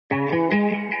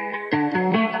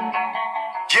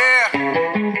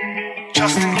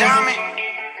Justin Diamond,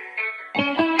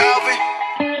 Alvin,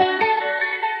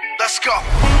 let's go.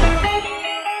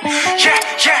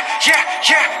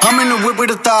 I'm in the whip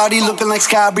with authority, looking like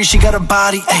Sky-Bree, she got a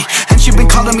body, ayy. And she been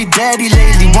calling me daddy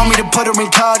lately, want me to put her in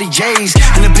Cartiers.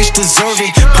 And the bitch deserve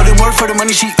it, put in work for the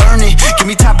money, she earn it. Give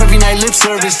me top every night, lip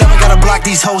service, never gotta block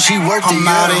these hoes, she worth it. I'm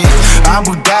out in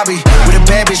Abu Dhabi, with a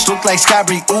bad bitch, look like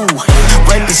Sky-Bree, ooh.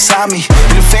 Right beside me,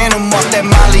 in the phantom off that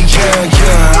Molly,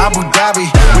 yeah. Abu Dhabi,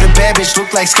 with a bad bitch,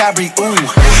 look like Sky-Bree, ooh.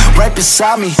 Right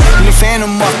beside me, in the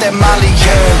phantom off that Molly,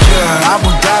 yeah.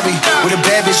 Abu Dhabi, with a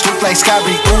bad bitch, look like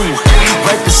Sky-Bree, ooh.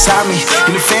 Right beside me,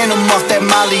 in the phantom off that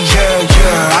Molly,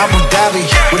 yeah. Abu Dhabi,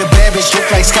 with a bad bitch, look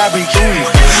like Sky-Bree, ooh.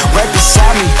 Right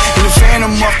beside me, in the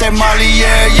phantom off that Molly,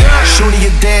 yeah. Shorty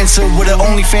a dancer with her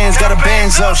OnlyFans, got her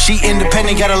bands up. She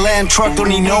independent, got a land truck, don't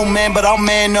need no man, but I'll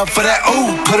man up for that,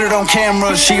 ooh. Put it on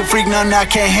camera, she a freak, nothing I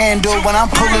can't handle. When I'm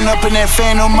pulling up in that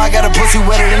phantom, I got a pussy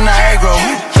wetter than Niagara.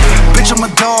 Bitch, I'm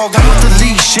a dog, I'm with the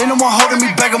leash. Ain't no one holding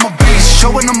me back, I'm a beast.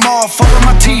 Showing them off, all of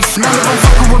my teeth. None of them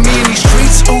fucking with me in these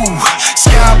streets, ooh.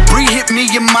 Sky-Bree hit me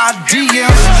in my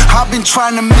DMs. I've been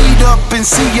trying to meet up and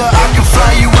see ya. I can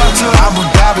fly you out to Abu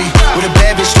Dhabi, with a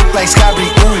bad bitch look like Sky-Bree,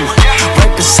 ooh.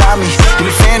 Right beside me, in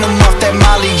the phantom off that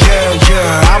Molly,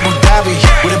 yeah. Abu Dhabi,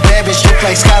 with a bad bitch look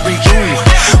like Sky-Bree, ooh.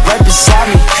 Right beside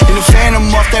me, in the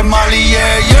phantom off that Molly,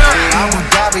 yeah. Abu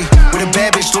Dhabi, with a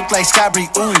bad bitch look like Sky-Bree,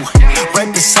 ooh. Right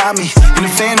beside me, in the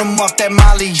phantom off that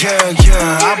Molly, yeah.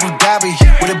 Abu Dhabi,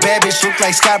 with a bad bitch look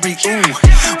like Sky-Bree, ooh.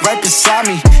 Right beside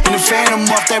me, in the phantom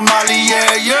off that Molly,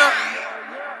 yeah.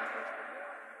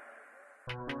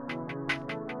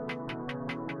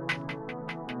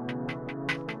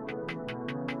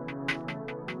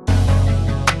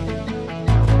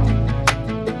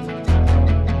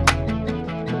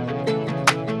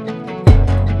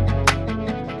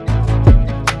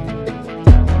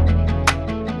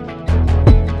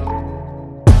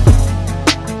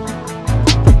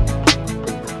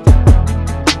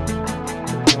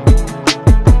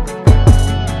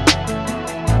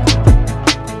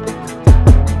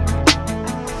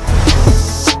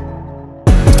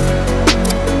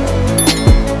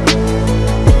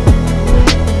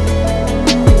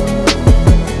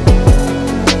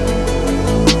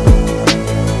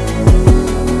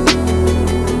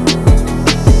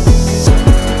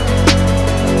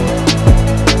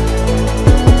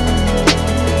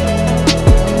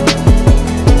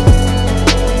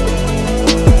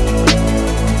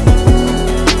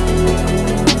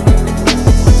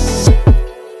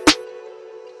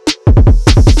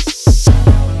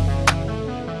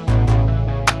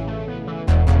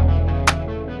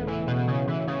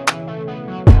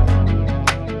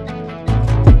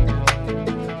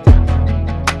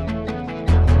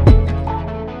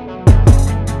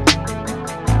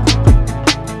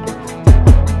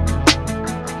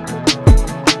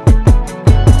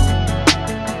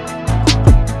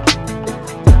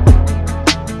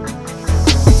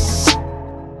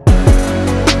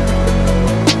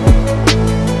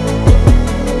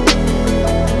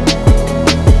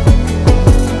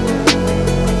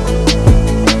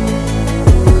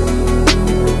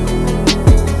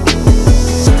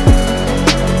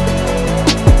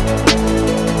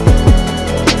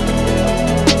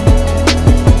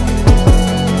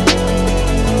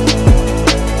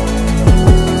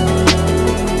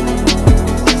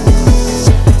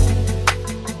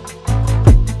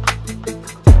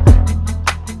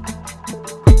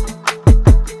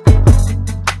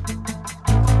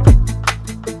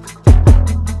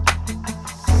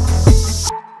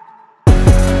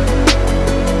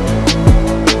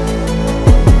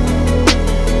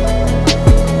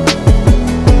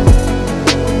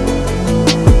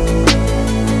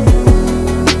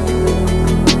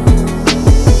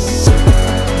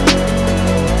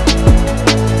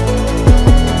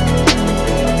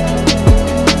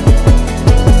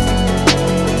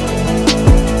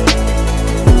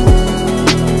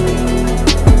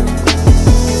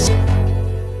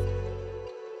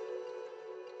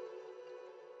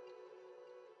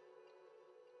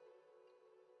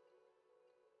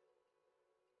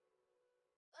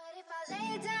 If I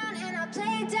lay down and I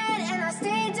play dead and I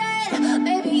stay dead,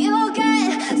 maybe you'll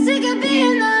get sick of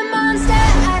being the monster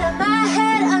out of my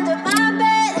head, under my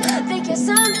bed. Think you're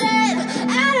something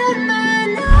out of my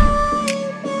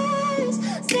nightmares,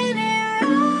 standing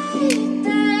right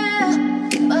there.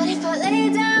 But if I lay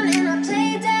down and I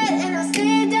play dead and I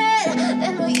stay dead,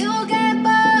 then will you get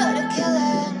bored of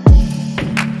killing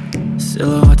me?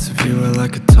 Silhouettes of you are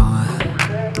like a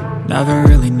taunt. Never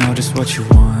really know just what you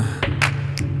want.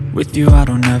 With you I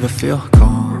don't ever feel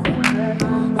calm.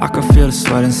 I can feel the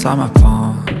sweat inside my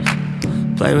palms.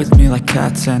 Play with me like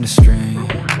cats and a string.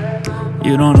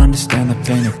 You don't understand the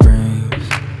pain it brings.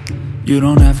 You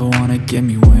don't ever wanna give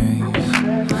me wings.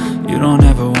 You don't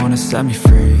ever wanna set me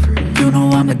free. You know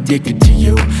I'm addicted to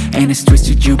you, and it's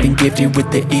twisted, you've been gifted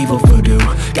with the evil voodoo.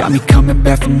 Got me coming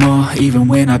back for more, even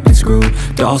when I've been screwed.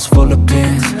 Dolls full of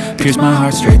pins, pierce my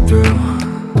heart straight through.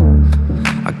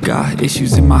 I got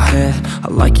issues in my head, I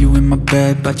like you in my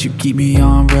bed, but you keep me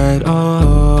on red.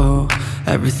 Oh,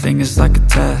 everything is like a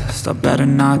test, I better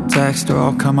not text or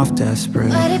I'll come off desperate.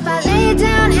 But if I lay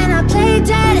down and I play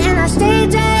dead and I stay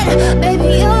dead,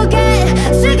 baby, you'll get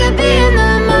sick of being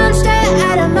the monster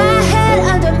out of my head,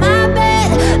 under my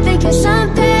bed, thinking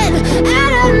something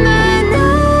out of my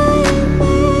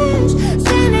nightmares,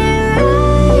 standing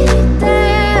right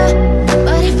there.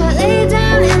 But if I lay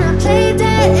down and I play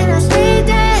dead and I stay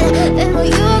dead, then will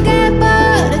you get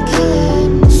bored of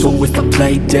killing me? So if I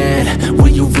play dead, will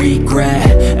you regret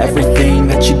everything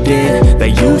that you did, that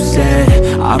you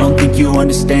said? I don't think you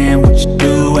understand what you're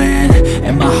doing,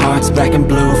 and my heart's black and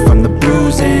blue from the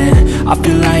bruising. I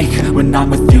feel like when I'm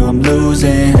with you I'm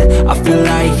losing. I feel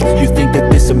like you think that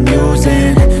this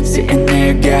amusing, sitting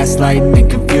there gaslighting and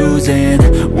confusing.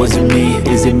 Was it me?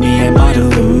 Is it me? Am I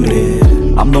deluded?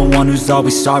 I'm the one who's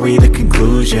always sorry, the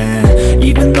conclusion,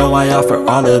 even though I offer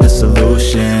all of the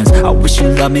solutions. I wish you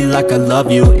loved me like I love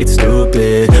you, it's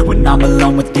stupid. When I'm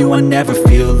alone with you I never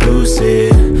feel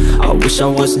lucid. I wish I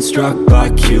wasn't struck by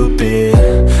Cupid.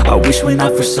 I wish when I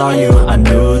first saw you I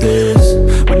knew this.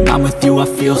 When I'm with you I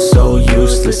feel so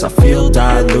useless, I feel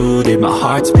diluted, my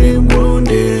heart's been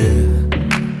wounded.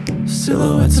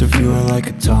 Silhouettes of you are like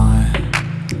a taunt,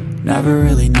 never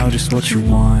really know just what you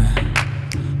want.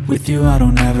 With you I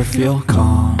don't ever feel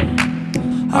calm,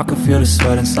 I can feel the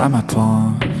sweat inside my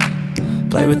palms.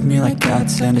 Play with me like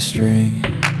cats and a string.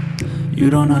 You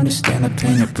don't understand the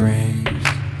pain it brings.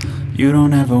 You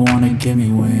don't ever wanna give me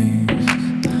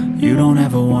wings. You don't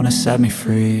ever wanna set me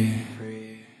free.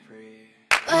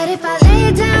 But if I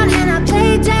lay down and I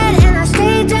play dead and I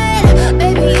stay dead,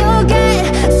 baby, you'll get